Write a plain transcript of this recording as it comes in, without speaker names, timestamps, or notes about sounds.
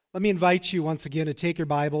Let me invite you once again to take your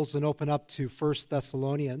Bibles and open up to 1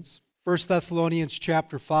 Thessalonians. 1 Thessalonians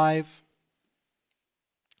chapter 5,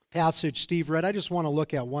 passage Steve read. I just want to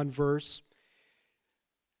look at one verse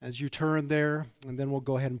as you turn there, and then we'll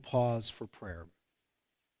go ahead and pause for prayer.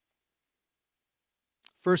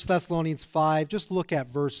 1 Thessalonians 5, just look at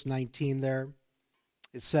verse 19 there.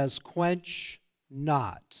 It says, "Quench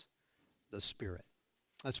not the Spirit."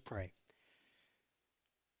 Let's pray.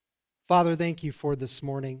 Father, thank you for this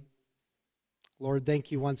morning. Lord,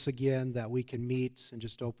 thank you once again that we can meet and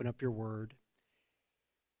just open up your word.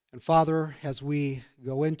 And Father, as we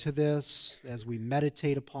go into this, as we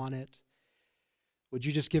meditate upon it, would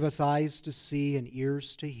you just give us eyes to see and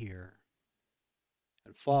ears to hear?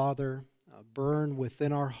 And Father, burn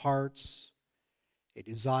within our hearts a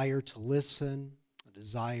desire to listen, a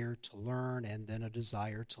desire to learn, and then a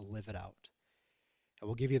desire to live it out. And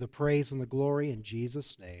we'll give you the praise and the glory in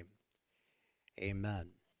Jesus' name. Amen.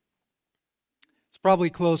 It's probably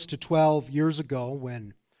close to 12 years ago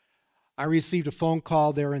when I received a phone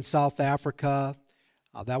call there in South Africa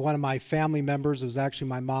that one of my family members, it was actually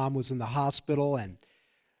my mom, was in the hospital and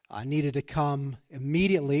needed to come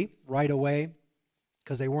immediately, right away,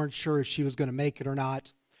 because they weren't sure if she was going to make it or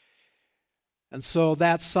not. And so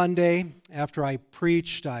that Sunday, after I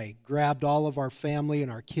preached, I grabbed all of our family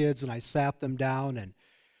and our kids and I sat them down, and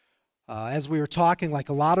as we were talking, like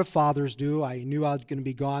a lot of fathers do, I knew I was going to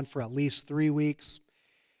be gone for at least 3 weeks.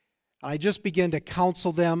 I just began to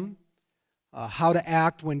counsel them how to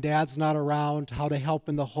act when Dad's not around, how to help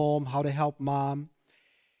in the home, how to help Mom.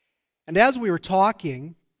 And as we were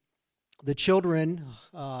talking, the children,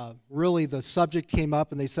 really the subject came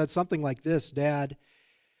up and they said something like this: "Dad,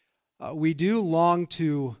 we do long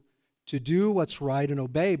to do what's right and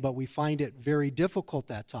obey, but we find it very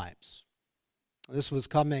difficult at times." This was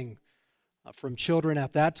coming from children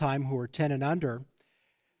at that time who were 10 and under.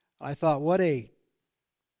 I thought, what a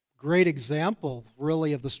great example,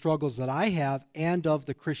 really, of the struggles that I have and of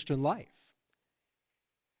the Christian life.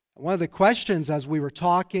 One of the questions as we were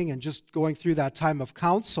talking and just going through that time of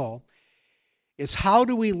counsel is, how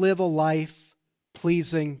do we live a life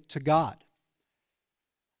pleasing to God?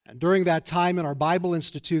 And during that time in our Bible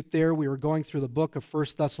Institute there, we were going through the book of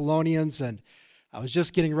 1 Thessalonians, and I was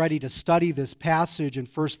just getting ready to study this passage in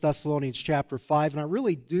 1 Thessalonians chapter 5, and I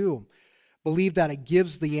really do believe that it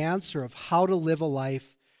gives the answer of how to live a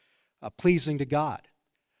life pleasing to God.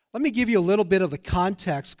 Let me give you a little bit of the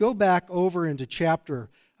context. Go back over into chapter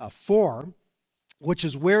 4, which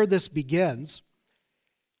is where this begins,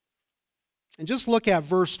 and just look at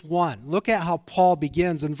verse 1. Look at how Paul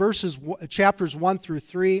begins. In chapters 1 through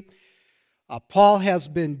 3, Paul has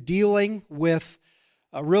been dealing with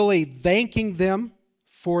really thanking them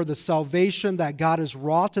for the salvation that God has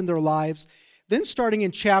wrought in their lives. Then starting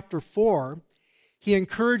in chapter 4, he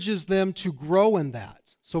encourages them to grow in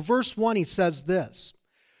that. So verse 1, he says this: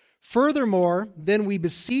 "Furthermore, then we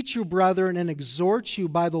beseech you, brethren, and exhort you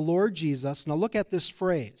by the Lord Jesus," now look at this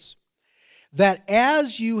phrase, "that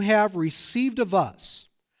as you have received of us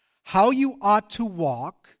how you ought to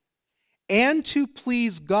walk and to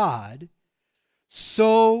please God,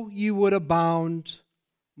 so you would abound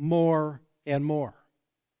more and more."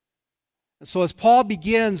 And so as Paul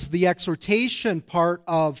begins the exhortation part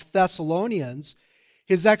of Thessalonians,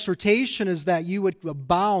 his exhortation is that you would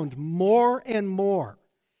abound more and more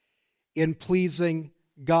in pleasing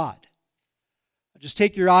God. Just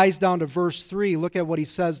take your eyes down to verse 3. Look at what he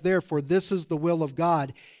says there. "For this is the will of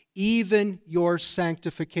God, even your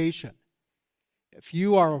sanctification." If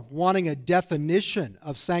you are wanting a definition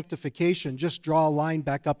of sanctification, just draw a line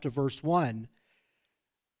back up to verse 1.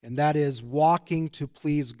 And that is walking to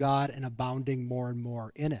please God and abounding more and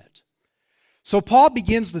more in it. So Paul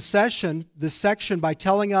begins this section by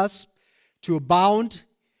telling us to abound,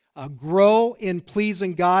 grow in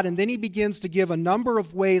pleasing God, and then he begins to give a number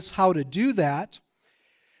of ways how to do that.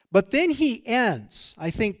 But then he ends, I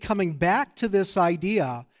think, coming back to this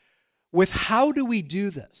idea with, how do we do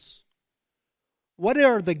this? What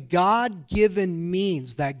are the God-given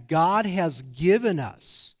means that God has given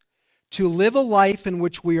us to live a life in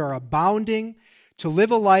which we are abounding, to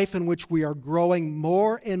live a life in which we are growing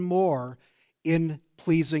more and more in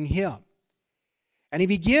pleasing Him? And he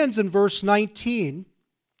begins in verse 19,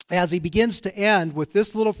 as he begins to end, with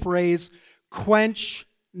this little phrase, "Quench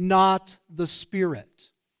not the Spirit."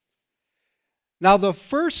 Now, the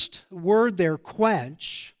first word there,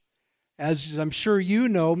 quench, as I'm sure you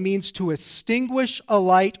know, means to extinguish a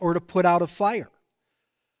light or to put out a fire.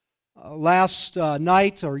 Last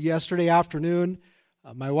night or yesterday afternoon,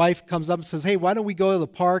 my wife comes up and says, "Hey, why don't we go to the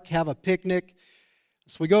park, have a picnic?"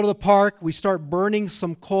 So we go to the park, we start burning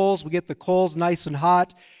some coals, we get the coals nice and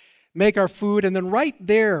hot, make our food. And then right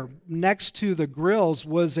there next to the grills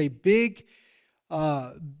was a big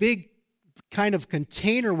kind of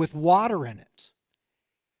container with water in it.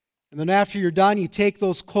 And then after you're done, you take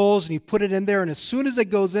those coals and you put it in there, and as soon as it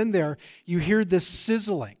goes in there, you hear this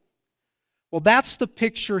sizzling. Well, that's the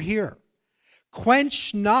picture here.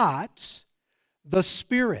 Quench not the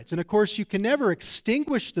Spirit. And of course, you can never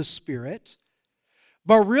extinguish the Spirit,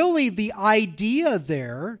 but really the idea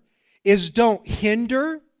there is don't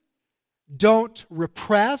hinder, don't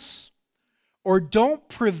repress, or don't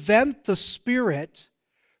prevent the Spirit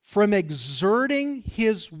from exerting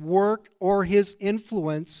His work or His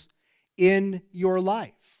influence in your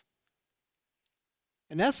life.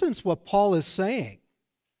 In essence, what Paul is saying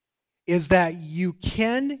is that you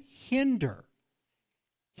can hinder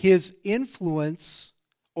His influence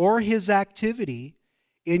or His activity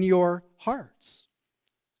in your hearts.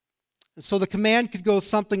 And so the command could go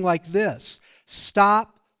something like this: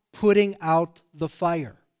 stop putting out the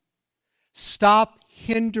fire. Stop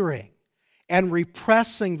hindering and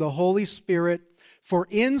repressing the Holy Spirit, for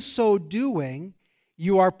in so doing,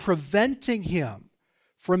 you are preventing Him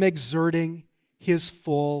from exerting His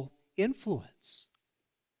full influence.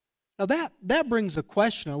 Now that brings a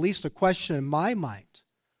question, at least a question in my mind.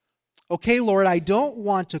 Okay, Lord, I don't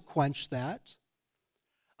want to quench that.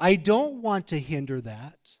 I don't want to hinder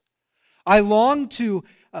that. I long to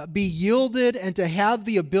be yielded and to have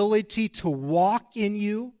the ability to walk in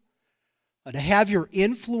you, to have your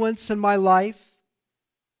influence in my life.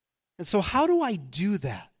 And so how do I do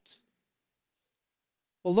that?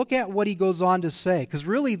 Well, look at what he goes on to say, because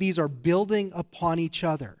really these are building upon each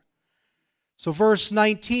other. So verse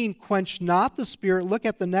 19, quench not the Spirit. Look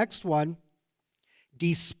at the next one.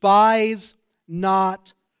 Despise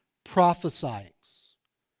not prophesying.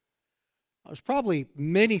 There's probably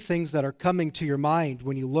many things that are coming to your mind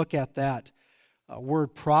when you look at that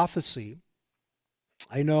word prophecy.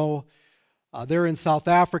 I know there in South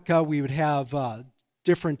Africa we would have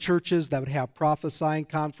different churches that would have prophesying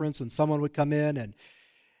conference, and someone would come in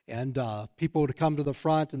and people would come to the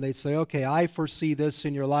front and they'd say, okay, I foresee this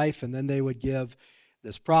in your life, and then they would give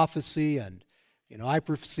this prophecy, and I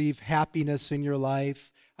perceive happiness in your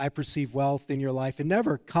life, I perceive wealth in your life. It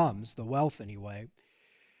never comes, the wealth anyway.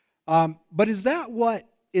 But is that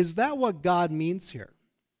what God means here?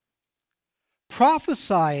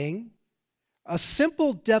 Prophesying, a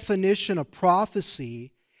simple definition of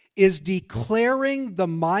prophecy, is declaring the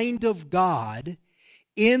mind of God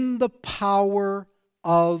in the power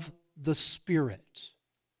of the Spirit.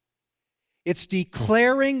 It's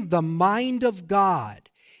declaring the mind of God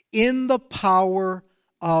in the power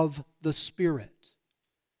of the Spirit.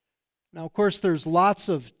 Now, of course, there's lots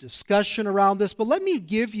of discussion around this, but let me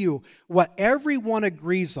give you what everyone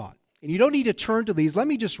agrees on. And you don't need to turn to these. Let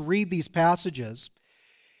me just read these passages.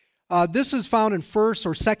 This is found in 1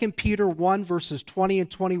 or 2 Peter 1, verses 20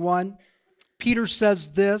 and 21. Peter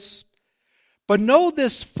says this, "But know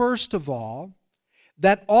this first of all,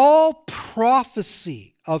 that all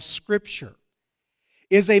prophecy of Scripture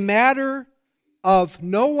is a matter of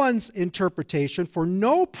no one's interpretation, for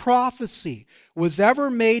no prophecy was ever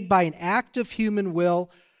made by an act of human will,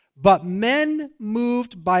 but men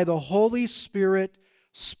moved by the Holy Spirit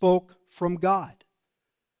spoke from God."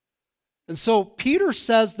 And so Peter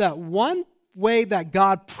says that one way that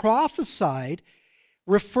God prophesied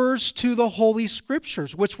refers to the Holy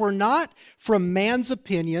Scriptures, which were not from man's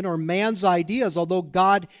opinion or man's ideas, although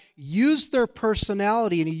God used their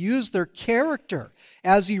personality and He used their character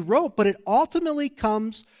as He wrote, but it ultimately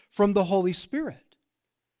comes from the Holy Spirit.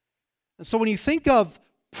 And so when you think of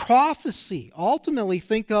prophecy, ultimately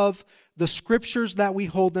think of the Scriptures that we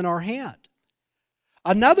hold in our hand.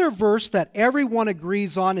 Another verse that everyone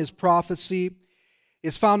agrees on is prophecy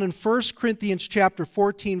is found in 1 Corinthians chapter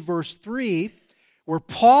 14, verse 3, where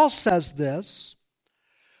Paul says this,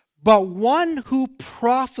 "But one who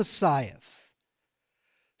prophesieth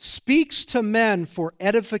speaks to men for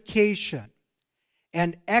edification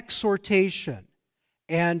and exhortation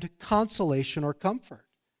and consolation," or comfort.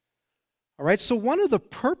 All right, so one of the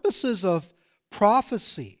purposes of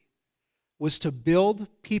prophecy was to build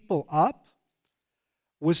people up,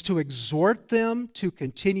 was to exhort them to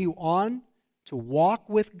continue on, to walk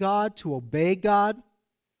with God, to obey God,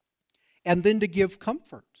 and then to give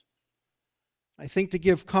comfort. I think to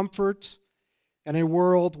give comfort in a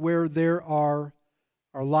world where there are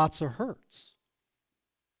lots of hurts.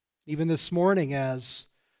 Even this morning, as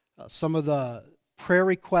some of the prayer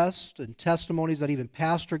requests and testimonies that even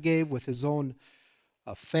Pastor gave with his own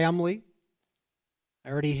family, I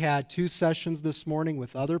already had 2 sessions this morning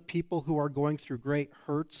with other people who are going through great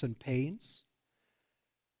hurts and pains.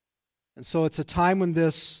 And so it's a time when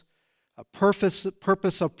this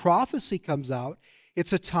purpose of prophecy comes out,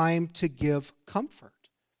 it's a time to give comfort.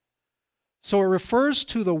 So it refers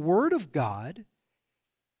to the Word of God,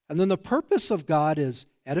 and then the purpose of God is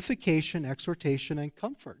edification, exhortation, and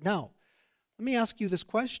comfort. Now, let me ask you this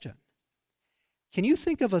question. Can you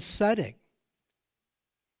think of a setting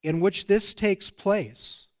in which this takes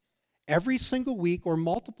place every single week or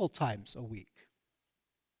multiple times a week?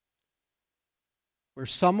 Where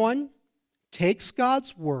someone takes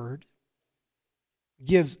God's Word,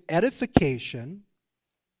 gives edification,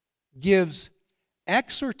 gives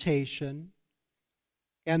exhortation,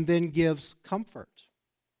 and then gives comfort.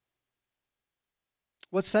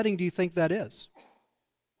 What setting do you think that is?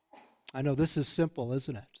 I know this is simple,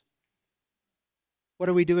 isn't it? What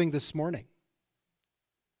are we doing this morning?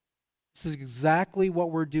 This is exactly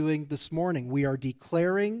what we're doing this morning. We are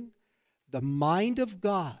declaring the mind of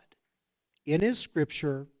God in His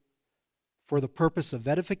Scripture for the purpose of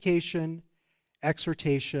edification,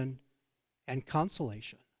 exhortation, and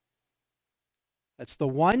consolation. That's the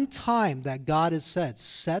one time that God has said,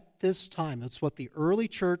 set this time. That's what the early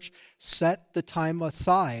church set the time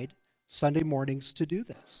aside, Sunday mornings, to do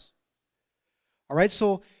this. All right,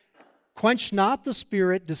 so quench not the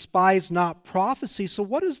spirit, despise not prophecy. So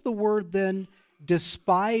what does the word then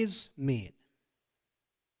despise mean?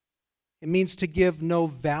 It means to give no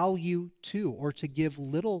value to, or to give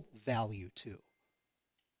little value to.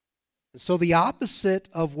 And so the opposite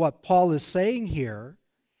of what Paul is saying here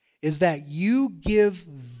is that you give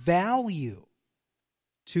value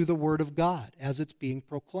to the Word of God as it's being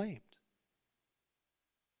proclaimed.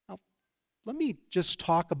 Now, let me just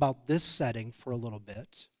talk about this setting for a little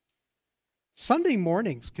bit. Sunday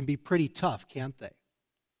mornings can be pretty tough, can't they?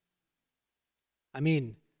 I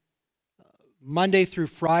mean, Monday through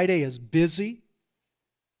Friday is busy.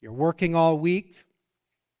 You're working all week.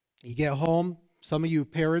 You get home. Some of you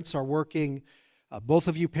parents are working. Both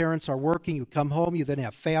of you parents are working. You come home. You then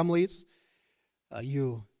have families.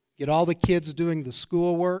 You get all the kids doing the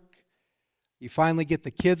schoolwork. You finally get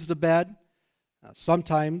the kids to bed.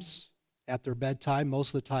 Sometimes at their bedtime. Most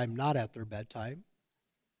of the time not at their bedtime.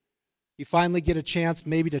 You finally get a chance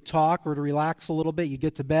maybe to talk or to relax a little bit. You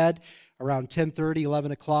get to bed around 10:30,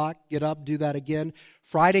 11 o'clock. Get up, do that again.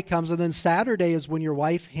 Friday comes, and then Saturday is when your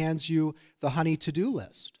wife hands you the honey to-do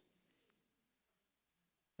list.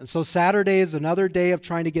 And so Saturday is another day of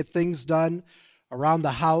trying to get things done around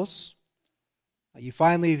the house. You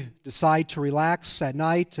finally decide to relax at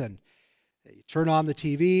night, and you turn on the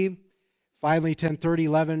TV. Finally, 10:30,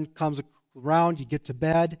 11 comes around. You get to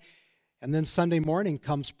bed. And then Sunday morning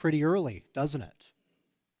comes pretty early, doesn't it?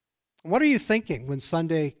 What are you thinking when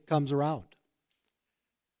Sunday comes around?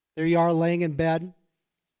 There you are laying in bed.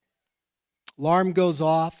 Alarm goes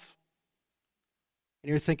off.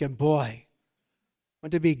 And you're thinking, boy,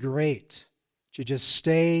 wouldn't it be great to just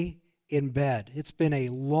stay in bed? It's been a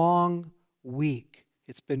long week.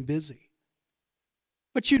 It's been busy.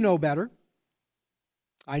 But you know better.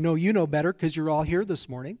 I know you know better because you're all here this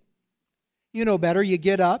morning. You know better. You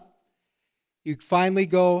get up. You finally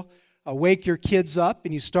go wake your kids up,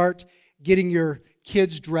 and you start getting your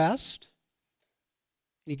kids dressed.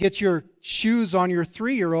 You get your shoes on your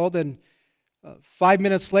 3-year-old, and 5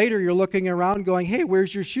 minutes later you're looking around going, hey,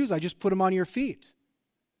 where's your shoes? I just put them on your feet.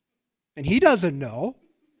 And he doesn't know.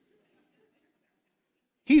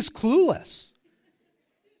 He's clueless.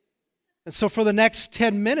 And so for the next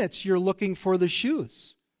 10 minutes, you're looking for the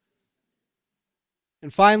shoes.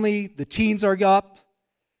 And finally, the teens are up.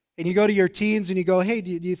 And you go to your teens and you go, hey,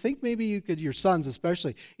 do you think maybe you could, your sons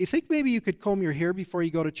especially, you think maybe you could comb your hair before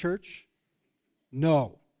you go to church?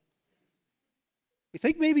 No. You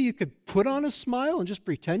think maybe you could put on a smile and just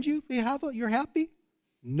pretend you're happy?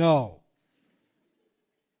 No.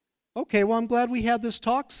 Okay, well, I'm glad we had this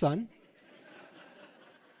talk, son.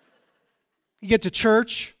 You get to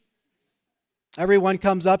church. Everyone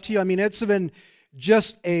comes up to you. I mean, it's been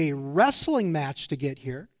just a wrestling match to get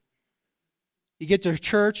here. You get to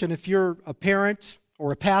church, and if you're a parent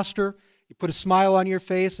or a pastor, you put a smile on your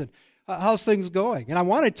face, and how's things going? And I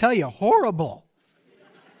want to tell you, horrible.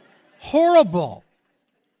 Horrible.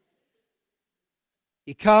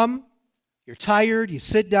 You come, you're tired, you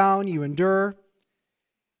sit down, you endure,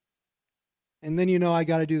 and then you know I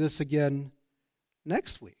got to do this again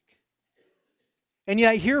next week. And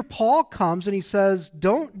yet here Paul comes and he says,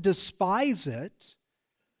 don't despise it,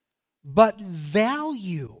 but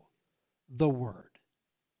value the word.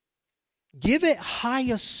 Give it high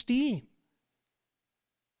esteem.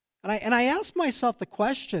 And I ask myself the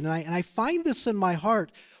question, and I find this in my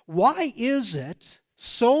heart, why is it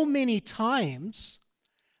so many times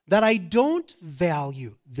that I don't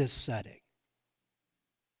value this setting?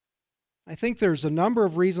 I think there's a number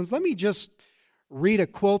of reasons. Let me just read a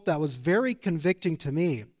quote that was very convicting to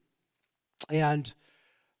me. And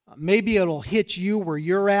maybe it'll hit you where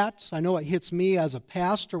you're at. I know it hits me as a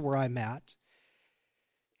pastor where I'm at.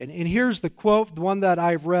 And here's the quote, the one that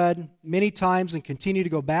I've read many times and continue to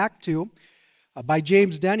go back to, by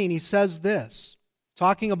James Denney. And he says this,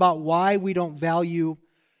 talking about why we don't value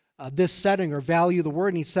this setting or value the Word.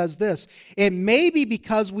 And he says this, it may be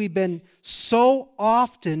because we've been so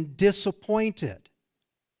often disappointed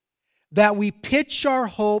that we pitch our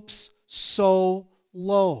hopes so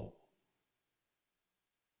low.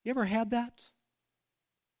 You ever had that?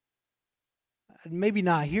 Maybe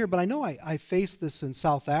not here, but I know I faced this in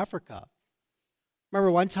South Africa. Remember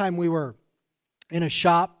one time we were in a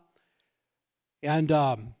shop, and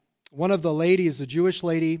one of the ladies, a Jewish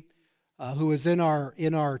lady who was in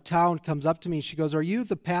our town, comes up to me. She goes, "Are you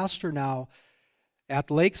the pastor now at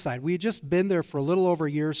Lakeside?" We had just been there for a little over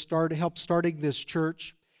a year, helped starting this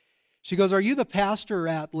church. She goes, "Are you the pastor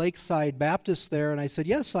at Lakeside Baptist there?" And I said,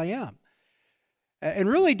 "Yes, I am." And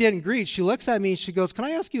really didn't greet. She looks at me and she goes, "Can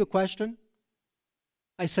I ask you a question?"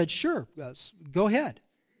 I said, "Sure." Go ahead.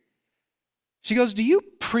 She goes, "Do you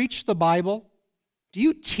preach the Bible? Do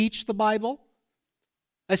you teach the Bible?"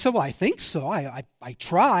 I said, "Well, I think so. I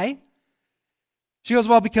try." She goes,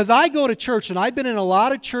 "Well, because I go to church, and I've been in a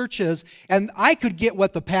lot of churches, and I could get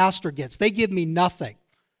what the pastor gets. They give me nothing."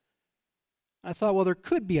 I thought, well, there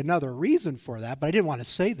could be another reason for that, but I didn't want to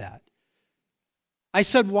say that. I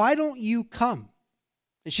said, "Why don't you come?"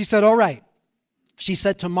 And she said, "All right." She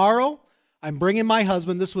said, "Tomorrow, I'm bringing my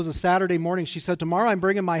husband." This was a Saturday morning. She said, "Tomorrow, I'm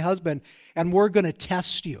bringing my husband, and we're going to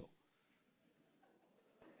test you."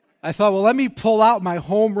 I thought, well, let me pull out my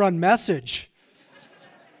home run message.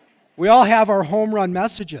 We all have our home run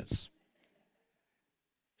messages.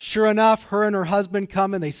 Sure enough, her and her husband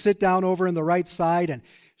come, and they sit down over in the right side, and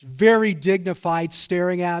very dignified,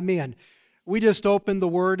 staring at me. And we just opened the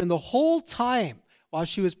Word, and the whole time while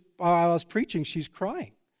I was preaching, she's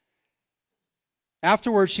crying.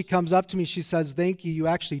 Afterwards, she comes up to me. She says, "Thank you. You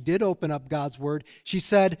actually did open up God's Word." She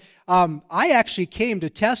said, "I actually came to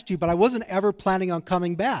test you, but I wasn't ever planning on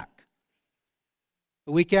coming back."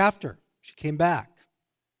 The week after, she came back.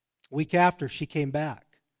 A week after, she came back.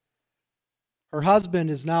 Her husband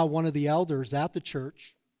is now one of the elders at the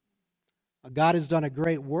church. God has done a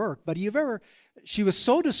great work. But she was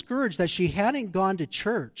so discouraged that she hadn't gone to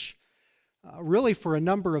church really for a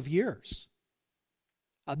number of years.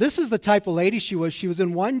 This is the type of lady she was. She was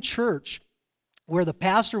in one church where the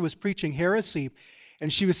pastor was preaching heresy,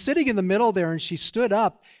 and she was sitting in the middle there, and she stood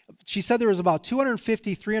up. She said there was about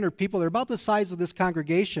 250, 300 people. They're about the size of this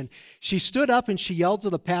congregation. She stood up and she yelled to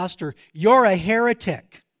the pastor, "You're a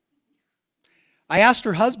heretic." I asked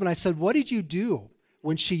her husband, I said, "What did you do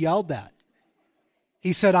when she yelled that?"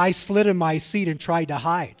 He said, "I slid in my seat and tried to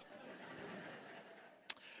hide."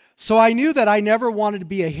 So I knew that I never wanted to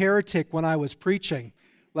be a heretic when I was preaching,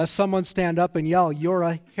 lest someone stand up and yell, "You're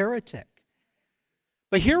a heretic."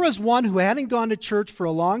 But here was one who hadn't gone to church for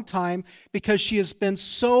a long time because she has been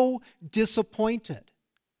so disappointed.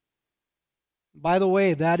 By the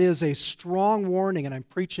way, that is a strong warning, and I'm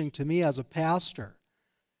preaching to me as a pastor.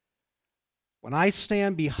 When I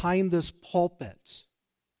stand behind this pulpit,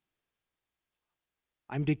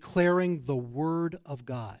 I'm declaring the Word of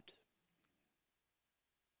God.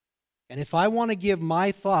 And if I want to give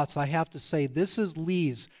my thoughts, I have to say, this is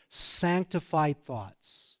Lee's sanctified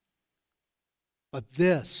thoughts. But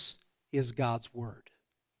this is God's Word.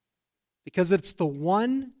 Because it's the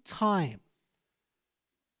one time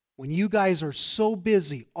when you guys are so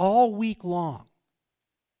busy all week long,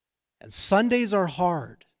 and Sundays are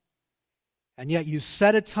hard, and yet you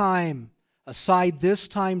set a time aside this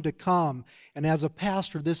time to come, and as a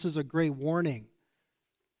pastor, this is a great warning.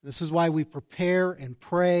 This is why we prepare and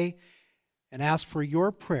pray and ask for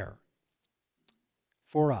your prayer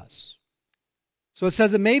for us. So it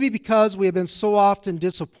says, it may be because we have been so often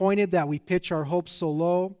disappointed that we pitch our hopes so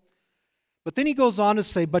low. But then he goes on to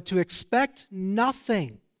say, but to expect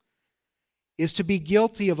nothing is to be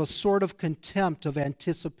guilty of a sort of contempt of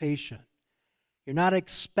anticipation. You're not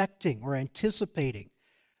expecting or anticipating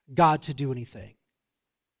God to do anything.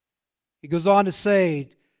 He goes on to say,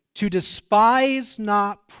 to despise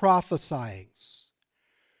not prophesying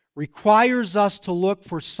requires us to look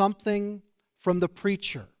for something from the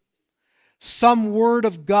preacher, some word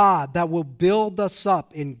of God that will build us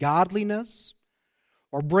up in godliness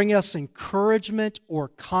or bring us encouragement or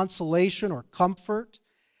consolation or comfort.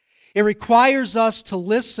 It requires us to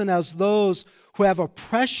listen as those who have a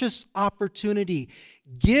precious opportunity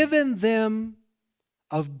given them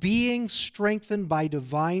of being strengthened by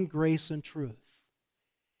divine grace and truth.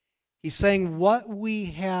 He's saying what we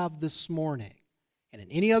have this morning and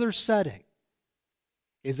in any other setting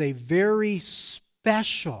is a very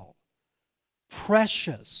special,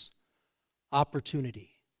 precious opportunity.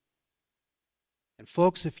 And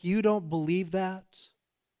folks, if you don't believe that,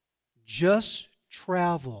 just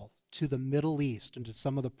travel to the Middle East and to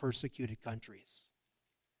some of the persecuted countries.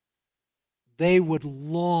 They would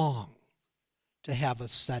long to have a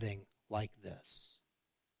setting like this.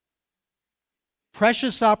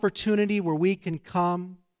 Precious opportunity where we can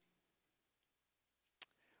come.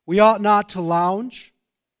 We ought not to lounge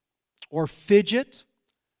or fidget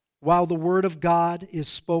while the Word of God is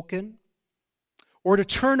spoken, or to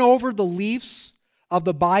turn over the leaves of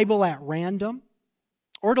the Bible at random,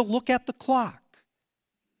 or to look at the clock.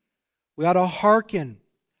 We ought to hearken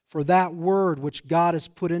for that word which God has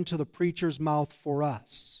put into the preacher's mouth for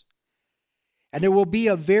us. And it will be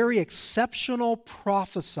a very exceptional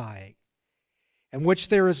prophesying in which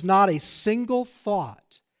there is not a single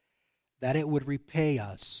thought that it would repay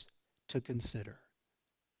us to consider.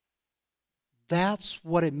 That's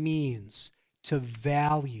what it means to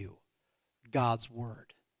value God's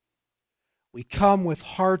Word. We come with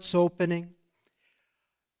hearts opening.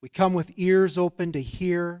 We come with ears open to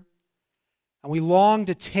hear. And we long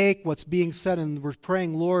to take what's being said, and we're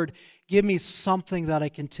praying, Lord, give me something that I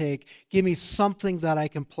can take. Give me something that I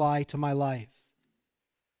can apply to my life.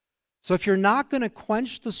 So if you're not going to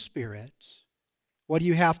quench the Spirit, what do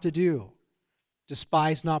you have to do?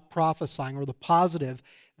 Despise not prophesying, or the positive,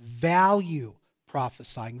 value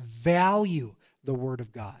prophesying, value the Word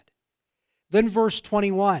of God. Then verse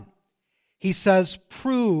 21, he says,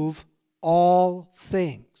 prove all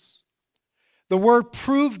things. The word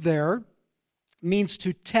prove there means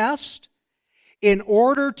to test in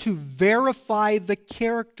order to verify the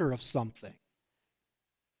character of something.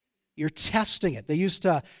 You're testing it. They used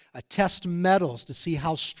to test metals to see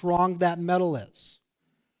how strong that metal is.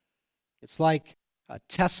 It's like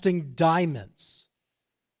testing diamonds.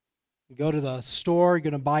 You go to the store, you're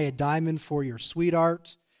going to buy a diamond for your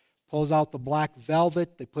sweetheart. Pulls out the black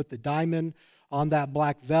velvet. They put the diamond on that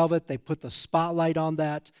black velvet. They put the spotlight on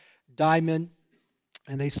that diamond.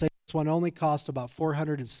 And they say this one only cost about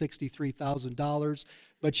 $463,000.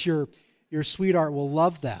 But your sweetheart will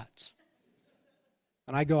love that.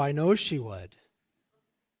 And I go, I know she would.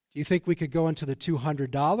 Do you think we could go into the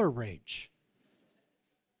 $200 range?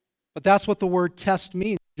 But that's what the word test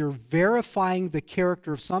means. You're verifying the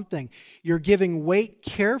character of something. You're giving weight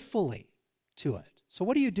carefully to it. So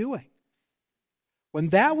what are you doing? When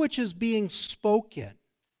that which is being spoken,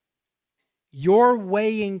 you're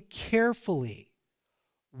weighing carefully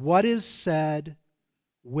what is said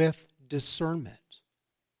with discernment.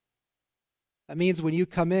 That means when you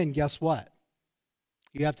come in, guess what?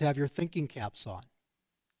 You have to have your thinking caps on.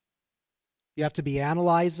 You have to be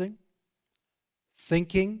analyzing,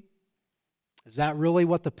 thinking. Is that really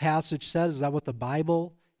what the passage says? Is that what the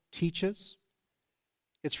Bible teaches?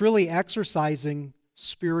 It's really exercising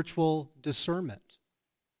spiritual discernment.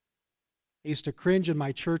 I used to cringe in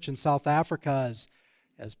my church in South Africa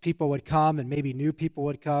as people would come, and maybe new people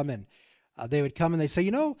would come, and they would come and they'd say,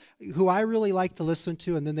 you know who I really like to listen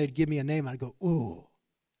to? And then they'd give me a name, and I'd go, ooh,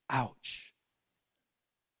 ouch.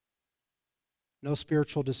 No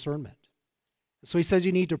spiritual discernment. So he says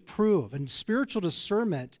you need to prove. And spiritual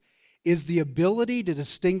discernment is the ability to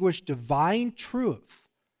distinguish divine truth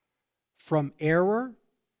from error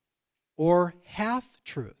or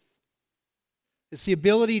half-truth. It's the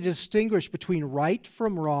ability to distinguish between right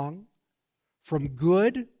from wrong, from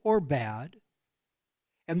good or bad.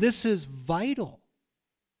 And this is vital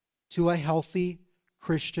to a healthy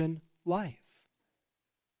Christian life.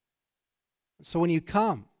 So when you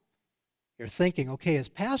come, you're thinking, okay, as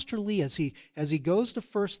Pastor Lee, as he goes to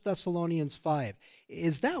 1 Thessalonians 5,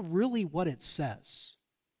 is that really what it says?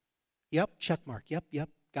 Yep, check mark. Yep,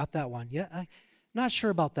 got that one. Yeah, I'm not sure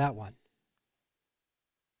about that one.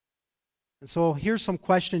 And so here's some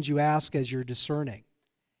questions you ask as you're discerning.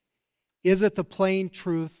 Is it the plain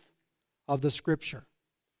truth of the Scripture?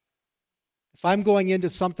 If I'm going into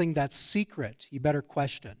something that's secret, you better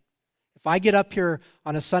question. If I get up here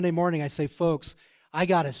on a Sunday morning, I say, folks, I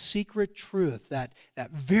got a secret truth that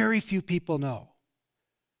very few people know.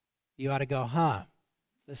 You ought to go,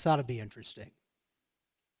 this ought to be interesting.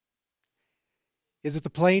 Is it the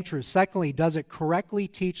plain truth? Secondly, does it correctly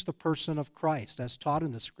teach the person of Christ as taught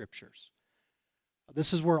in the Scriptures?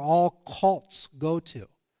 This is where all cults go to.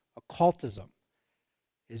 Occultism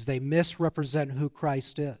is they misrepresent who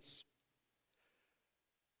Christ is.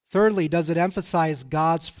 Thirdly, does it emphasize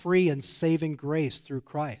God's free and saving grace through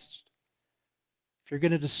Christ? If you're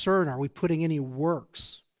going to discern, are we putting any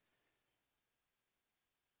works?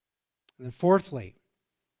 And then fourthly,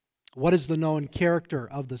 what is the known character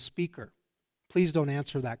of the speaker? Please don't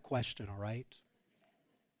answer that question, all right?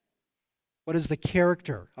 What is the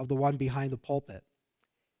character of the one behind the pulpit?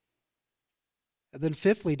 And then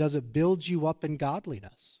fifthly, does it build you up in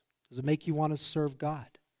godliness? Does it make you want to serve God?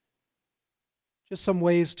 Just some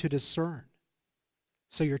ways to discern.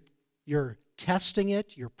 So you're testing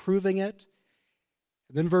it, you're proving it.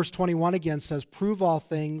 And then verse 21 again says, prove all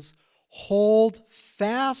things, hold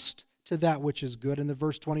fast to that which is good. And then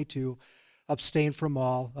verse 22, abstain from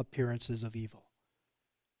all appearances of evil.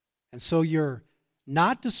 And so you're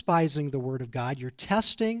not despising the Word of God, you're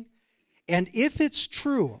testing. And if it's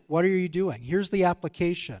true, what are you doing? Here's the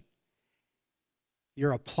application.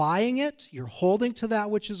 You're applying it, you're holding to that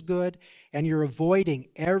which is good, and you're avoiding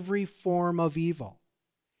every form of evil.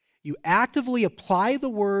 You actively apply the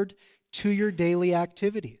Word to your daily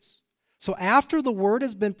activities. So after the Word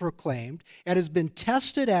has been proclaimed and has been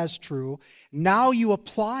tested as true, now you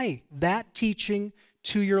apply that teaching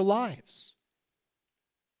to your lives.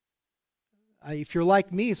 If you're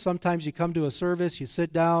like me, sometimes you come to a service, you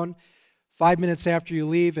sit down, 5 minutes after you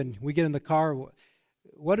leave, and we get in the car.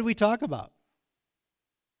 What did we talk about?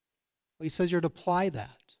 Well, he says you're to apply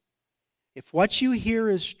that. If what you hear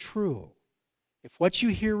is true, if what you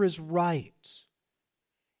hear is right,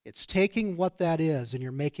 it's taking what that is and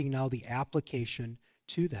you're making now the application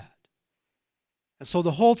to that. And so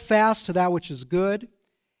the hold fast to that which is good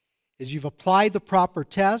is you've applied the proper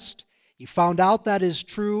test, you found out that is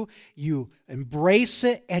true, you embrace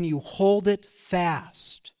it and you hold it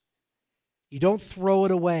fast. You don't throw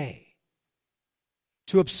it away.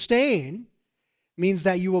 To abstain means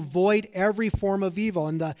that you avoid every form of evil.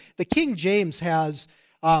 And the King James has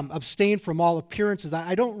abstain from all appearances.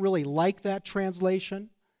 I don't really like that translation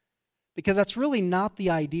because that's really not the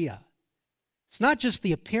idea. It's not just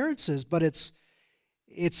the appearances, but it's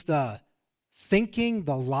the thinking,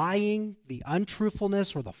 the lying, the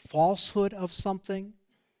untruthfulness, or the falsehood of something.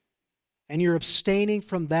 And you're abstaining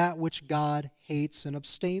from that which God hates and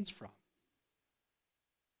abstains from.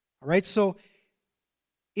 All right, so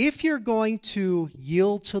if you're going to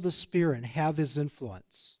yield to the Spirit and have His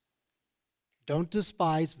influence, don't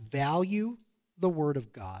despise, value the Word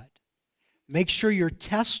of God. Make sure you're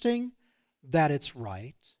testing that it's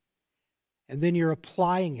right, and then you're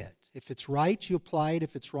applying it. If it's right, you apply it.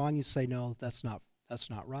 If it's wrong, you say, no, that's not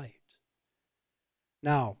right.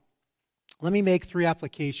 Now, let me make 3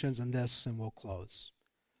 applications in this, and we'll close.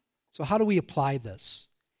 So how do we apply this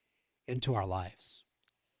into our lives?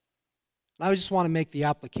 I just want to make the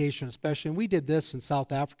application, especially, and we did this in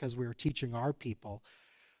South Africa as we were teaching our people.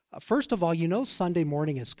 First of all, you know Sunday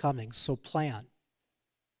morning is coming, so plan.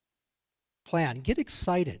 Plan. Get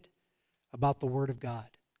excited about the Word of God.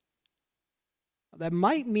 That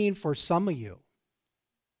might mean for some of you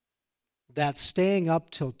that staying up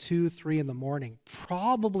till 2, 3 in the morning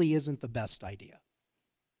probably isn't the best idea.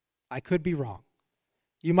 I could be wrong.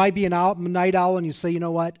 You might be a night owl and you say, you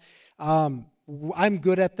know what, I'm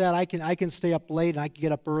good at that. I can stay up late and I can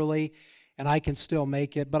get up early and I can still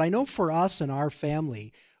make it. But I know for us and our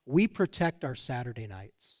family, we protect our Saturday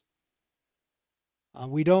nights.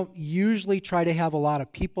 We don't usually try to have a lot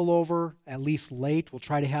of people over, at least late. We'll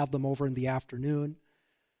try to have them over in the afternoon.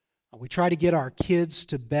 We try to get our kids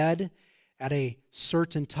to bed at a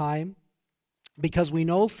certain time because we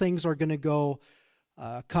know things are going to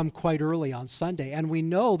come quite early on Sunday. And we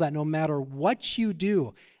know that no matter what you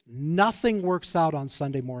do, nothing works out on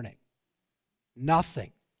Sunday morning.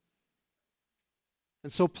 Nothing.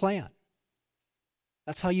 And so plan.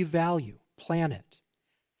 That's how you value. Plan it.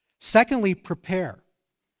 Secondly, prepare.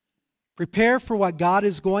 Prepare for what God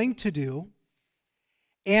is going to do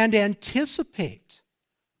and anticipate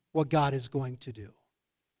what God is going to do.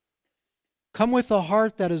 Come with a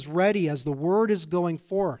heart that is ready as the word is going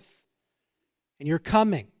forth. And you're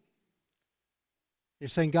coming. You're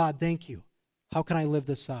saying, God, thank you. How can I live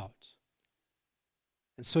this out?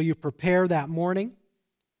 And so you prepare that morning.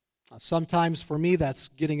 Sometimes for me, that's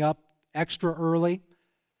getting up extra early,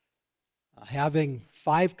 having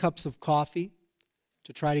 5 cups of coffee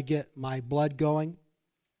to try to get my blood going.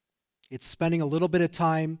 It's spending a little bit of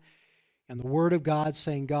time in the Word of God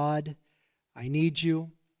saying, God, I need you.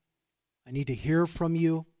 I need to hear from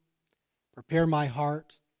you. Prepare my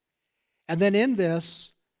heart. And then in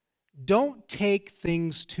this, don't take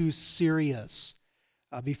things too serious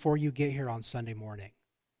before you get here on Sunday morning.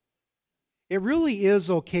 It really is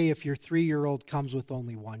okay if your 3-year-old comes with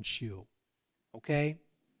only 1 shoe, okay?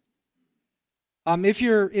 If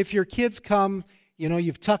your kids come, You know,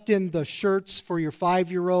 you've tucked in the shirts for your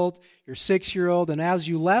 5-year-old, your 6-year-old, and as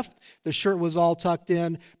you left, the shirt was all tucked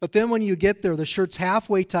in. But then when you get there, the shirt's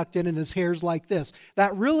halfway tucked in and his hair's like this.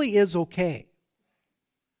 That really is okay.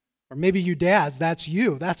 Or maybe you dads, that's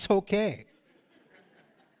you. That's okay.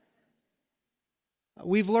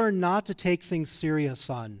 We've learned not to take things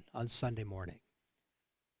serious on Sunday morning.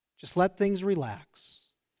 Just let things relax.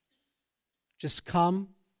 Just come.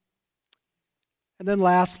 And then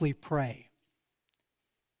lastly, pray.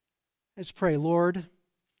 Let's pray, Lord.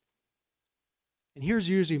 And here's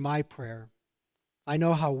usually my prayer. I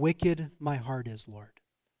know how wicked my heart is, Lord.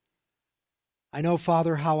 I know,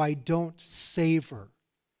 Father, how I don't savor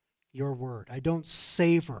your word. I don't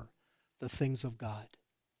savor the things of God.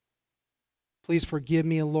 Please forgive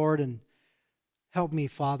me, Lord, and help me,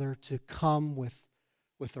 Father, to come with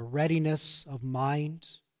a readiness of mind.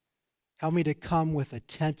 Help me to come with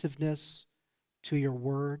attentiveness to your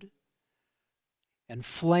word. And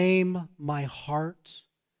flame my heart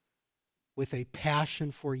with a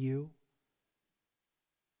passion for you.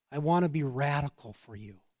 I want to be radical for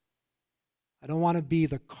you. I don't want to be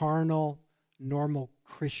the carnal, normal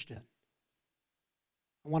Christian.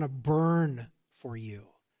 I want to burn for you.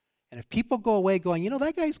 And if people go away going, you know,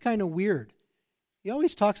 that guy's kind of weird. He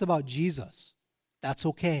always talks about Jesus. That's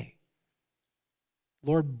okay.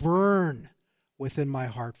 Lord, burn within my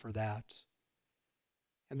heart for that.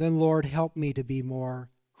 And then, Lord, help me to be more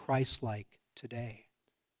Christ-like today.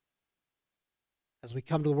 As we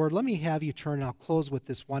come to the Word, let me have you turn, and I'll close with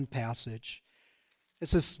this one passage.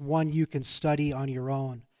 This is one you can study on your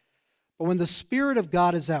own. But when the Spirit of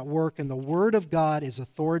God is at work and the Word of God is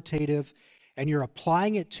authoritative and you're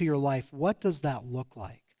applying it to your life, what does that look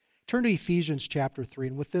like? Turn to Ephesians chapter 3,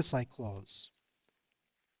 and with this I close.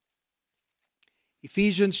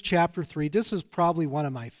 Ephesians chapter 3, this is probably one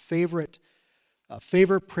of my favorite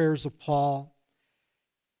prayers of Paul.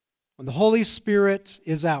 When the Holy Spirit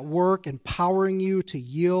is at work empowering you to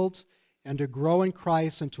yield and to grow in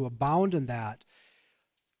Christ and to abound in that,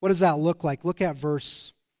 what does that look like? Look at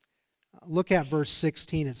verse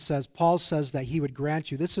 16. It says, Paul says that he would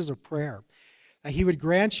grant you, this is a prayer, that he would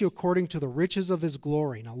grant you according to the riches of his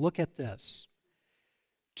glory. Now look at this.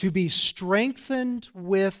 To be strengthened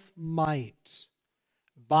with might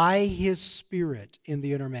by his Spirit in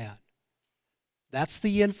the inner man. That's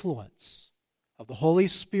the influence of the Holy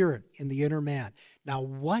Spirit in the inner man. Now,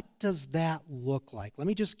 what does that look like? Let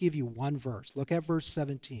me just give you one verse. Look at verse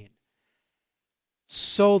 17.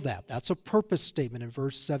 So that, that's a purpose statement in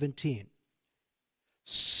verse 17.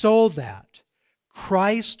 So that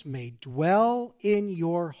Christ may dwell in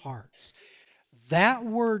your hearts. That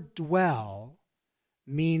word dwell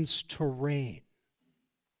means to reign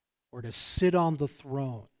or to sit on the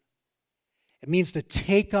throne. It means to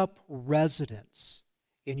take up residence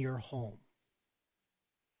in your home.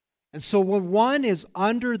 And so when one is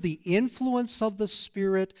under the influence of the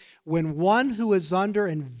Spirit, when one who is under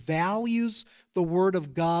and values the Word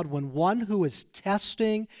of God, when one who is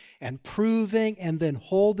testing and proving and then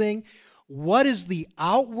holding, what is the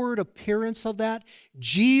outward appearance of that?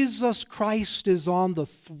 Jesus Christ is on the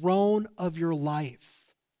throne of your life.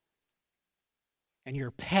 And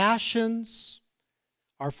your passions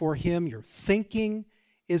are for Him. Your thinking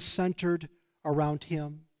is centered around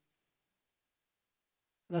Him.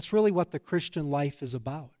 That's really what the Christian life is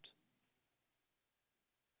about.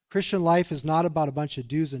 Christian life is not about a bunch of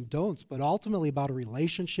do's and don'ts, but ultimately about a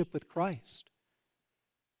relationship with Christ.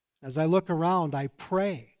 As I look around, I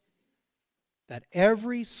pray that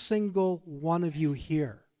every single one of you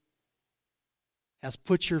here has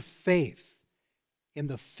put your faith in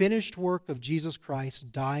the finished work of Jesus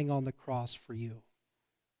Christ dying on the cross for you.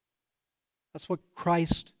 That's what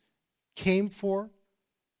Christ came for.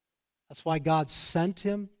 That's why God sent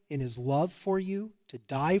Him in His love for you, to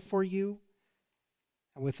die for you.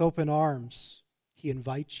 And with open arms, He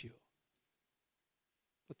invites you.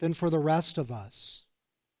 But then for the rest of us,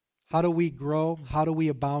 how do we grow? How do we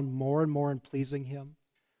abound more and more in pleasing Him?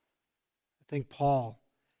 I think Paul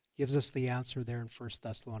gives us the answer there in 1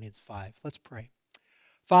 Thessalonians 5. Let's pray.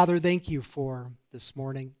 Father, thank you for this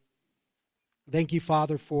morning. Thank you,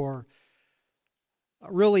 Father, for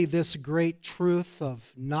really this great truth of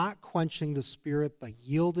not quenching the Spirit, but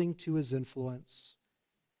yielding to His influence.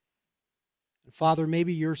 And Father,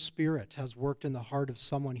 maybe your Spirit has worked in the heart of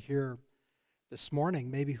someone here this morning,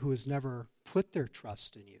 maybe who has never put their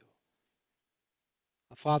trust in you.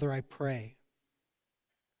 Father, I pray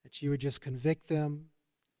that you would just convict them,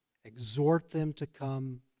 exhort them to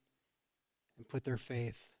come and put their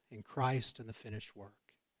faith in Christ and the finished work.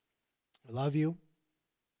 We love you.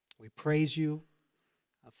 We praise you.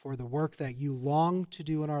 for the work that you long to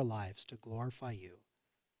do in our lives to glorify you.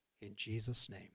 In Jesus' name.